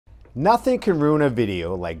Nothing can ruin a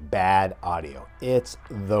video like bad audio. It's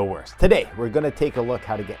the worst. Today, we're going to take a look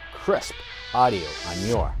how to get crisp audio on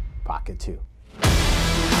your Pocket 2.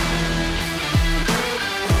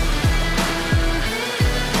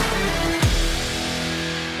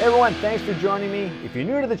 Hey everyone, thanks for joining me. If you're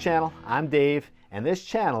new to the channel, I'm Dave, and this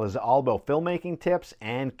channel is all about filmmaking tips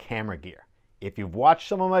and camera gear. If you've watched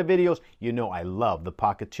some of my videos, you know I love the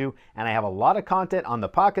Pocket 2, and I have a lot of content on the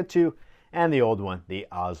Pocket 2 and the old one, the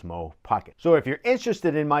Osmo Pocket. So if you're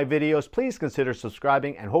interested in my videos, please consider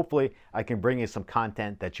subscribing, and hopefully I can bring you some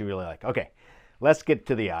content that you really like. Okay, let's get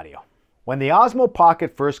to the audio. When the Osmo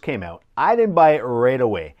Pocket first came out, I didn't buy it right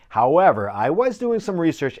away. However, I was doing some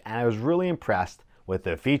research and I was really impressed with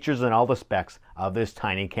the features and all the specs of this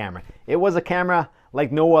tiny camera. It was a camera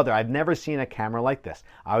like no other. I've never seen a camera like this.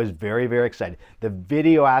 I was very, very excited. The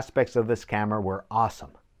video aspects of this camera were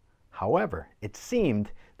awesome. However, it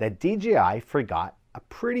seemed that DJI forgot a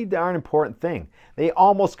pretty darn important thing. They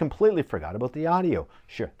almost completely forgot about the audio.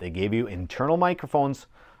 Sure, they gave you internal microphones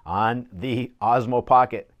on the Osmo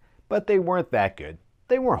Pocket, but they weren't that good.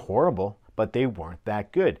 They weren't horrible, but they weren't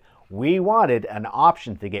that good. We wanted an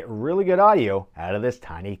option to get really good audio out of this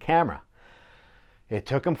tiny camera. It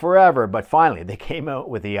took them forever, but finally they came out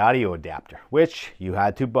with the audio adapter, which you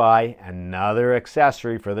had to buy another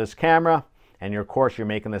accessory for this camera. And of course, you're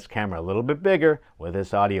making this camera a little bit bigger with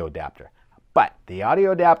this audio adapter. But the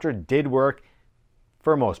audio adapter did work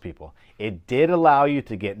for most people. It did allow you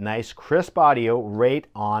to get nice, crisp audio right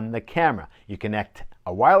on the camera. You connect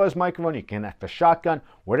a wireless microphone, you connect a shotgun,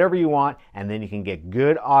 whatever you want, and then you can get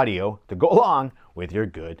good audio to go along with your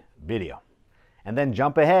good video. And then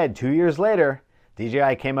jump ahead, 2 years later,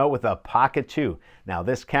 DJI came out with a Pocket 2. Now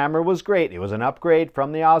this camera was great. It was an upgrade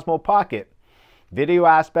from the Osmo Pocket. Video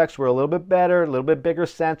aspects were a little bit better, a little bit bigger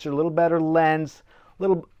sensor, a little better lens,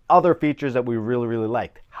 little other features that we really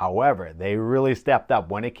liked. However, they really stepped up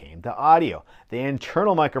when it came to audio. The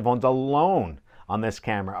internal microphones alone on this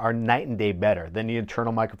camera are night and day better than the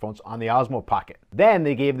internal microphones on the Osmo Pocket. Then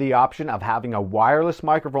they gave the option of having a wireless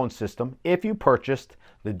microphone system if you purchased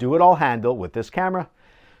the do-it-all handle with this camera.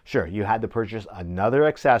 Sure, you had to purchase another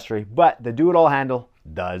accessory, but the do-it-all handle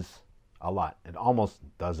does a lot. It almost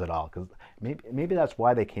does it all, because maybe that's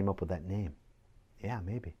why they came up with that name. Yeah,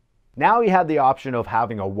 maybe. Now you have the option of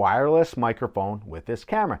having a wireless microphone with this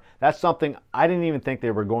camera. That's something I didn't even think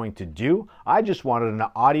they were going to do. I just wanted an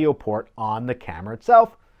audio port on the camera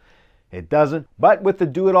itself. It doesn't, but with the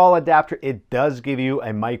do-it-all adapter, it does give you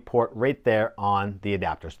a mic port right there on the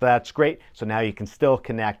adapter. So that's great. So now you can still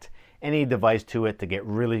connect any device to it to get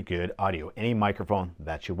really good audio, any microphone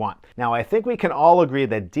that you want. Now, I think we can all agree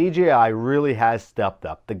that DJI really has stepped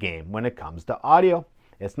up the game when it comes to audio.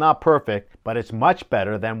 It's not perfect, but it's much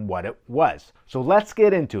better than what it was. So let's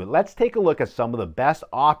get into it. Let's take a look at some of the best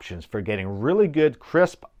options for getting really good,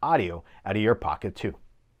 crisp audio out of your Pocket 2.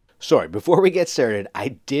 Sorry, before we get started, I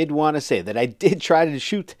did want to say that I did try to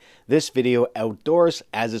shoot this video outdoors,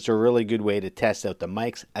 as it's a really good way to test out the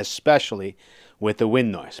mics, especially with the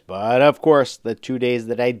wind noise. But of course, the 2 days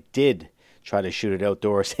that I did try to shoot it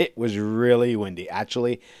outdoors, it was really windy.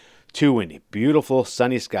 Actually, too windy. Beautiful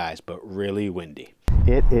sunny skies, but really windy.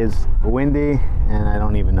 It is windy, and I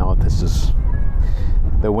don't even know if this is...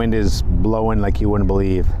 The wind is blowing like you wouldn't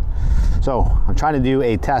believe. So I'm trying to do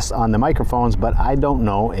a test on the microphones, but I don't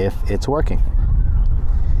know if it's working.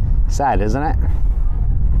 Sad, isn't it?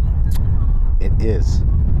 It is.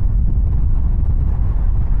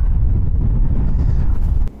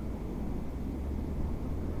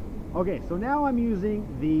 Okay, so now I'm using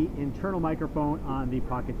the internal microphone on the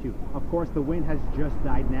Pocket 2. Of course, the wind has just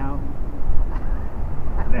died now.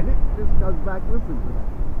 And then it just goes back. Listen to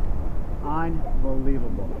that.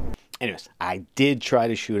 Unbelievable. Anyways, I did try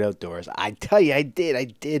to shoot outdoors. I tell you, I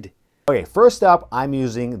did. Okay, first up, I'm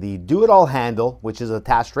using the do-it-all handle, which is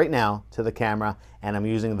attached right now to the camera, and I'm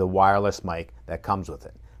using the wireless mic that comes with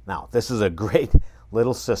it. Now, this is a great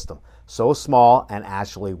little system. So small and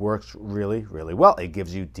actually works really well. It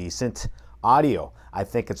gives you decent audio. I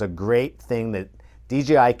think it's a great thing that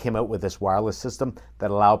DJI came out with this wireless system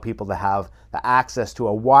that allowed people to have the access to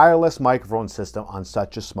a wireless microphone system on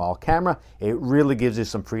such a small camera. It really gives you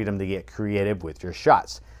some freedom to get creative with your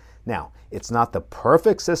shots. Now, it's not the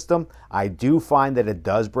perfect system. I do find that it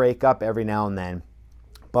does break up every now and then,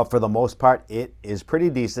 but for the most part, it is pretty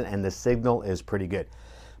decent and the signal is pretty good.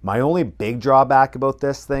 My only big drawback about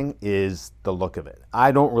this thing is the look of it.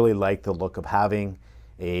 I don't really like the look of having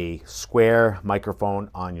a square microphone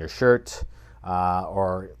on your shirt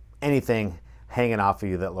or anything hanging off of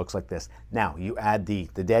you that looks like this. Now, you add the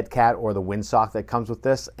dead cat or the windsock that comes with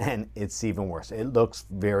this, and it's even worse. It looks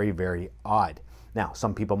very, very odd. Now,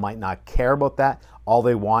 some people might not care about that. All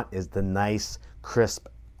they want is the nice, crisp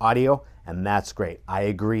audio, and that's great. I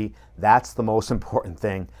agree, that's the most important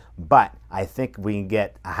thing, but I think we can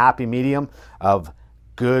get a happy medium of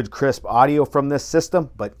good, crisp audio from this system,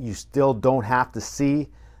 but you still don't have to see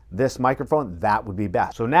this microphone. That would be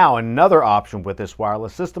best. So now another option with this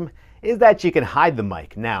wireless system is that you can hide the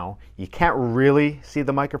mic. Now, you can't really see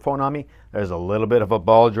the microphone on me. There's a little bit of a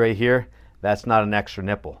bulge right here. That's not an extra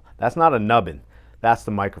nipple. That's not a nubbin. That's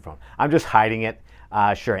the microphone. I'm just hiding it.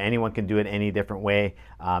 Sure, anyone can do it any different way.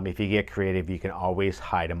 If you get creative, you can always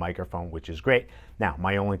hide a microphone, which is great. Now,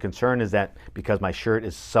 my only concern is that because my shirt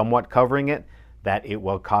is somewhat covering it, that it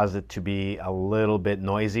will cause it to be a little bit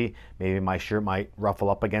noisy. Maybe my shirt might ruffle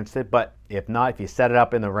up against it, but if not, if you set it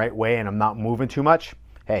up in the right way and I'm not moving too much,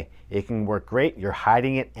 hey, it can work great. You're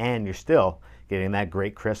hiding it and you're still getting that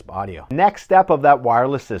great crisp audio. Next step of that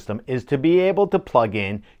wireless system is to be able to plug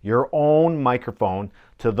in your own microphone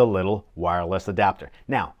to the little wireless adapter.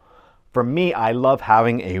 Now, for me, I love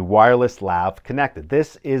having a wireless lav connected.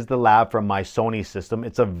 This is the lav from my Sony system.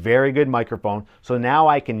 It's a very good microphone. So now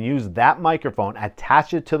I can use that microphone,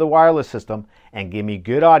 attach it to the wireless system, and give me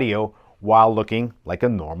good audio while looking like a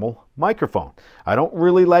normal microphone. I don't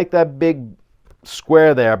really like that big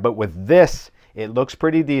square there, but with this, it looks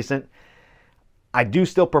pretty decent. I do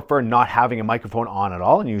still prefer not having a microphone on at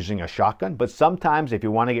all and using a shotgun, but sometimes if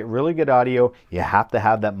you want to get really good audio, you have to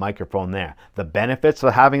have that microphone there. The benefits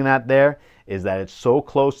of having that there is that it's so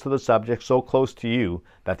close to the subject, so close to you,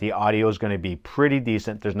 that the audio is going to be pretty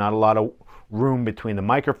decent. There's not a lot of room between the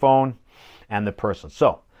microphone and the person.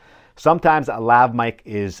 So sometimes a lav mic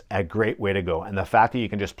is a great way to go. And the fact that you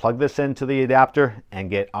can just plug this into the adapter and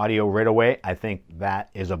get audio right away, I think that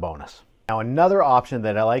is a bonus. Now, another option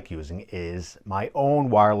that I like using is my own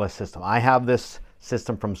wireless system. I have this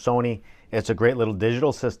system from Sony. It's a great little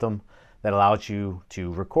digital system that allows you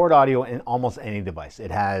to record audio in almost any device.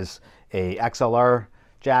 It has a XLR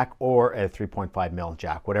jack or a 3.5mm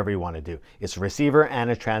jack, whatever you want to do. It's a receiver and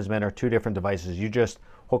a transmitter, two different devices. You just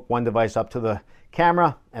hook one device up to the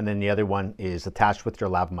camera and then the other one is attached with your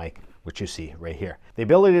lav mic, which you see right here. The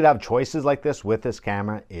ability to have choices like this with this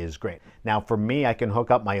camera is great. Now for me, I can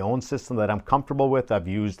hook up my own system that I'm comfortable with, I've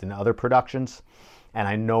used in other productions, and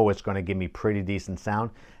I know it's going to give me pretty decent sound.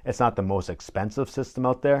 It's not the most expensive system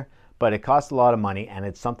out there, but it costs a lot of money and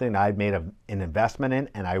it's something that I've made an investment in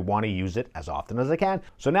and I want to use it as often as I can.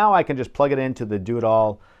 So now I can just plug it into the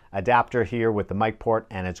do-it-all adapter here with the mic port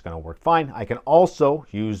and it's going to work fine. I can also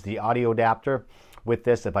use the audio adapter with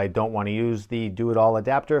this if I don't want to use the do-it-all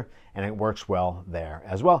adapter, and it works well there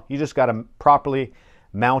as well. You just got to properly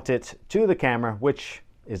mount it to the camera, which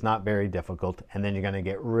is not very difficult, and then you're going to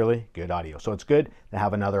get really good audio. So it's good to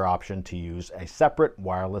have another option to use a separate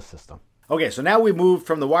wireless system. Okay, so now we moved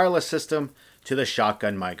from the wireless system to the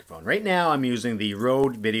shotgun microphone. Right now I'm using the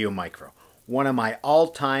Rode Video Micro, one of my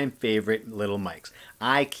all-time favorite little mics.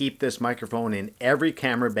 I keep this microphone in every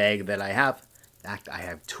camera bag that I have. In fact, I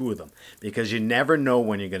have two of them because you never know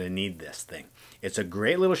when you're going to need this thing. It's a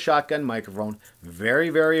great little shotgun microphone, very,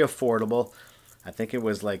 very affordable. I think it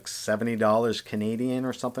was like $70 Canadian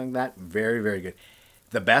or something like that. Very, very good.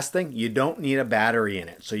 The best thing, you don't need a battery in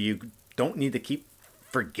it. So you don't need to keep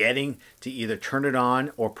forgetting to either turn it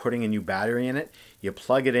on or putting a new battery in it. You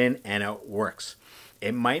plug it in and it works.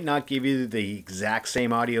 It might not give you the exact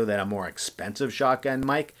same audio that a more expensive shotgun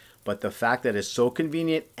mic, but the fact that it's so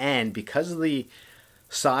convenient and because of the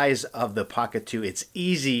size of the Pocket 2, it's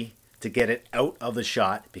easy to get it out of the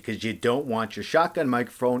shot because you don't want your shotgun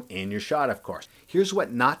microphone in your shot, of course. Here's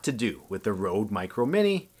what not to do with the Rode Micro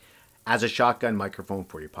Mini as a shotgun microphone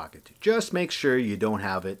for your Pocket 2. Just make sure you don't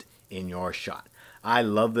have it in your shot. I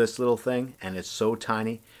love this little thing and it's so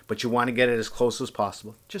tiny, but you want to get it as close as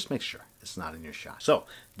possible. Just make sure it's not in your shot. So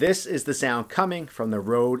this is the sound coming from the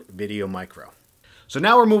Rode Video Micro. So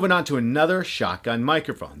now we're moving on to another shotgun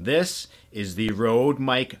microphone. This is the Rode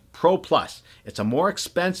Mic Pro Plus. It's a more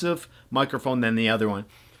expensive microphone than the other one,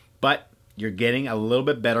 but you're getting a little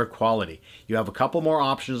bit better quality. You have a couple more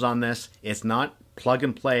options on this. It's not plug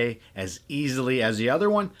and play as easily as the other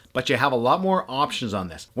one, but you have a lot more options on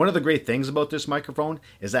this. One of the great things about this microphone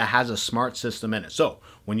is that it has a smart system in it. So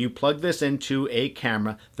when you plug this into a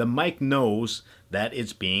camera, the mic knows that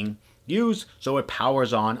it's being used, so it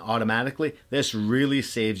powers on automatically. This really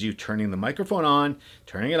saves you turning the microphone on,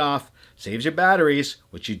 turning it off, saves your batteries,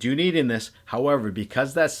 which you do need in this. However,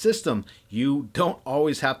 because that system, you don't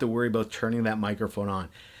always have to worry about turning that microphone on.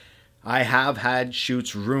 I have had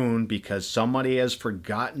shoots ruined because somebody has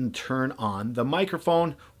forgotten to turn on the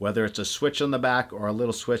microphone, whether it's a switch on the back or a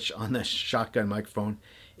little switch on the shotgun microphone.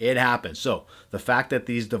 it happens. So the fact that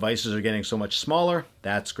these devices are getting so much smaller,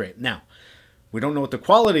 that's great. Now, we don't know what the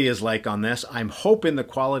quality is like on this. I'm hoping the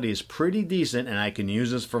quality is pretty decent and I can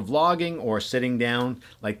use this for vlogging or sitting down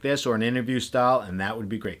like this or an interview style, and that would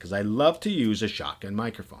be great because I love to use a shotgun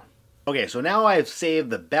microphone. Okay, so now I've saved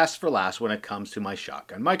the best for last when it comes to my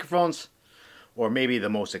shotgun microphones, or maybe the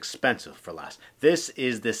most expensive for last. This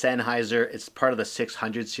is the Sennheiser. It's part of the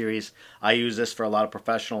 600 series. I use this for a lot of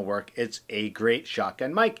professional work. It's a great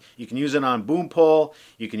shotgun mic. You can use it on boom pole.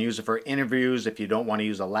 You can use it for interviews. If you don't want to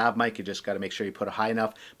use a lav mic, you just got to make sure you put it high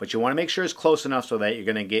enough, but you want to make sure it's close enough so that you're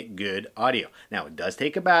going to get good audio. Now, it does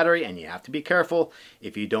take a battery and you have to be careful.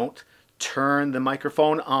 If you don't turn the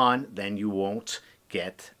microphone on, then you won't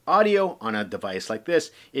get audio on a device like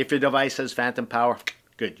this. If your device has phantom power,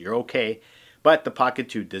 good, you're okay. But the Pocket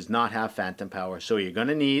 2 does not have phantom power, so you're going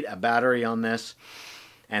to need a battery on this,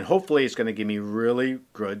 and hopefully it's going to give me really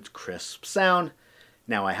good crisp sound.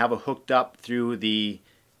 Now I have it hooked up through the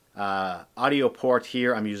audio port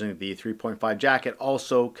here. I'm using the 3.5 jack. It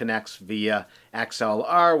also connects via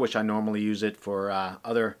XLR, which I normally use it for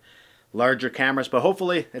other larger cameras, but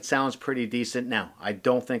hopefully it sounds pretty decent. Now, I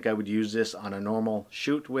don't think I would use this on a normal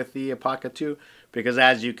shoot with the Pocket 2 because,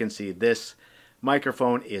 as you can see, this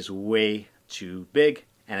microphone is way too big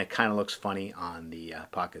and it kind of looks funny on the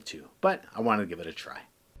Pocket 2, but I wanted to give it a try.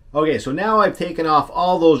 Okay, so now I've taken off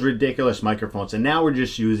all those ridiculous microphones and now we're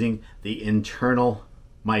just using the internal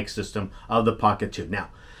mic system of the Pocket 2. Now,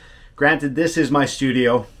 granted, this is my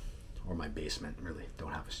studio, or my basement, really,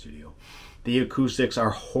 don't have a studio. The acoustics are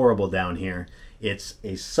horrible down here. It's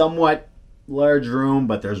a somewhat large room,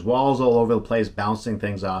 but there's walls all over the place bouncing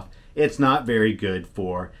things off. It's not very good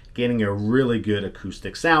for getting a really good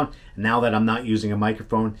acoustic sound. Now that I'm not using a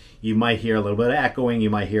microphone, you might hear a little bit of echoing, you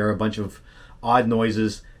might hear a bunch of odd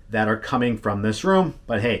noises that are coming from this room,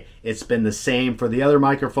 but hey, it's been the same for the other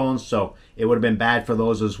microphones, so it would have been bad for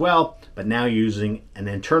those as well, but now using an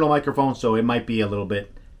internal microphone, so it might be a little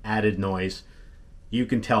bit added noise. You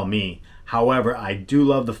can tell me. However, I do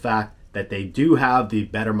love the fact that they do have the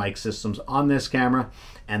better mic systems on this camera,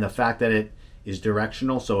 and the fact that it is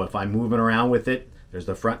directional, so if I'm moving around with it, there's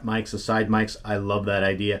the front mics, the side mics. I love that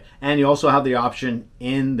idea. And you also have the option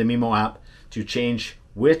in the Mimo app to change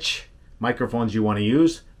which microphones you want to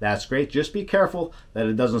use. That's great. Just be careful that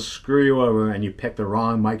it doesn't screw you over and you pick the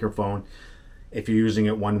wrong microphone if you're using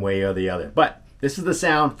it one way or the other. But this is the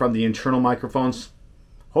sound from the internal microphones.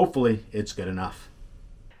 Hopefully it's good enough.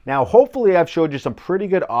 Now, hopefully I've showed you some pretty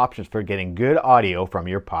good options for getting good audio from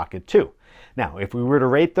your Pocket 2. Now, if we were to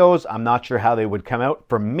rate those, I'm not sure how they would come out.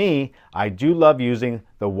 For me, I do love using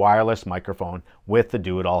the wireless microphone with the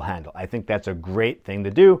do-it-all handle. I think that's a great thing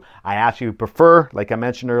to do. I actually prefer, like I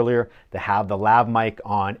mentioned earlier, to have the lav mic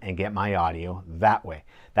on and get my audio that way.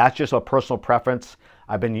 That's just a personal preference.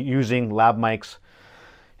 I've been using lav mics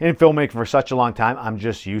in filmmaking for such a long time, I'm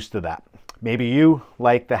just used to that. Maybe you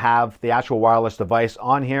like to have the actual wireless device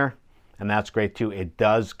on here, and that's great too. It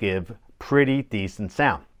does give pretty decent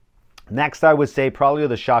sound. Next, I would say probably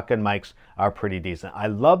the shotgun mics are pretty decent. I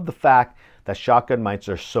love the fact that shotgun mics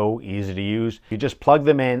are so easy to use. You just plug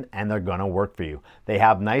them in and they're gonna work for you. They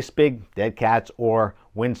have nice big dead cats or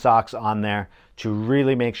windsocks on there to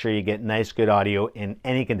really make sure you get nice good audio in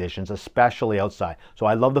any conditions, especially outside. So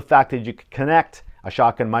I love the fact that you can connect a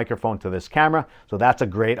shotgun microphone to this camera, so that's a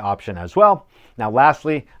great option as well. Now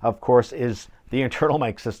lastly, of course, is the internal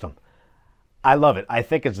mic system. I love it. I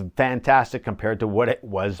think it's fantastic compared to what it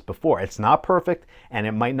was before. It's not perfect and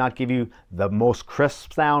it might not give you the most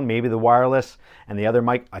crisp sound. Maybe the wireless and the other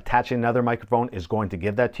mic, attaching another microphone is going to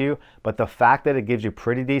give that to you. But the fact that it gives you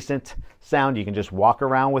pretty decent sound, you can just walk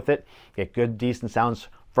around with it, get good decent sounds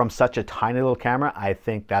from such a tiny little camera, I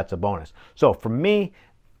think that's a bonus. So for me,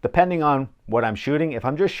 depending on what I'm shooting, if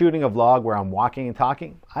I'm just shooting a vlog where I'm walking and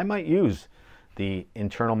talking, I might use the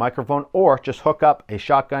internal microphone or just hook up a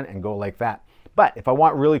shotgun and go like that. But if I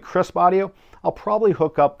want really crisp audio, I'll probably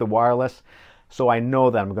hook up the wireless so I know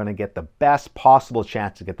that I'm going to get the best possible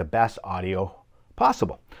chance to get the best audio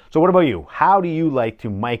possible. So what about you? How do you like to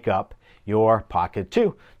mic up your Pocket 2?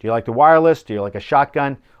 Do you like the wireless? Do you like a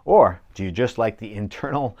shotgun? Or do you just like the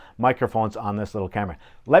internal microphones on this little camera?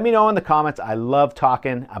 Let me know in the comments. I love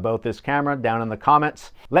talking about this camera down in the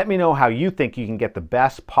comments. Let me know how you think you can get the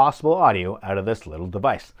best possible audio out of this little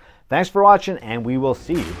device. Thanks for watching, and we will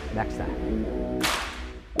see you next time.